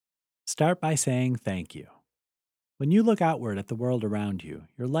Start by saying thank you. When you look outward at the world around you,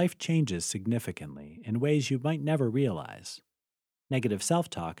 your life changes significantly in ways you might never realize. Negative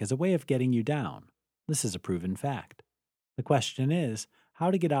self-talk is a way of getting you down. This is a proven fact. The question is,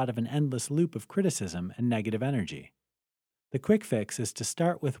 how to get out of an endless loop of criticism and negative energy. The quick fix is to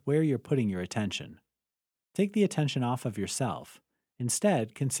start with where you're putting your attention. Take the attention off of yourself.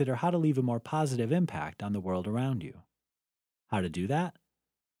 Instead, consider how to leave a more positive impact on the world around you. How to do that?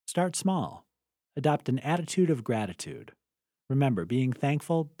 Start small. Adopt an attitude of gratitude. Remember, being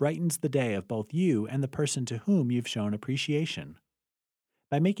thankful brightens the day of both you and the person to whom you've shown appreciation.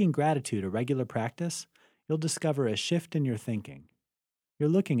 By making gratitude a regular practice, you'll discover a shift in your thinking. You're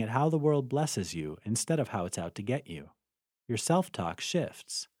looking at how the world blesses you instead of how it's out to get you. Your self-talk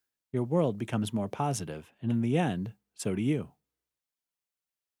shifts. Your world becomes more positive, and in the end, so do you.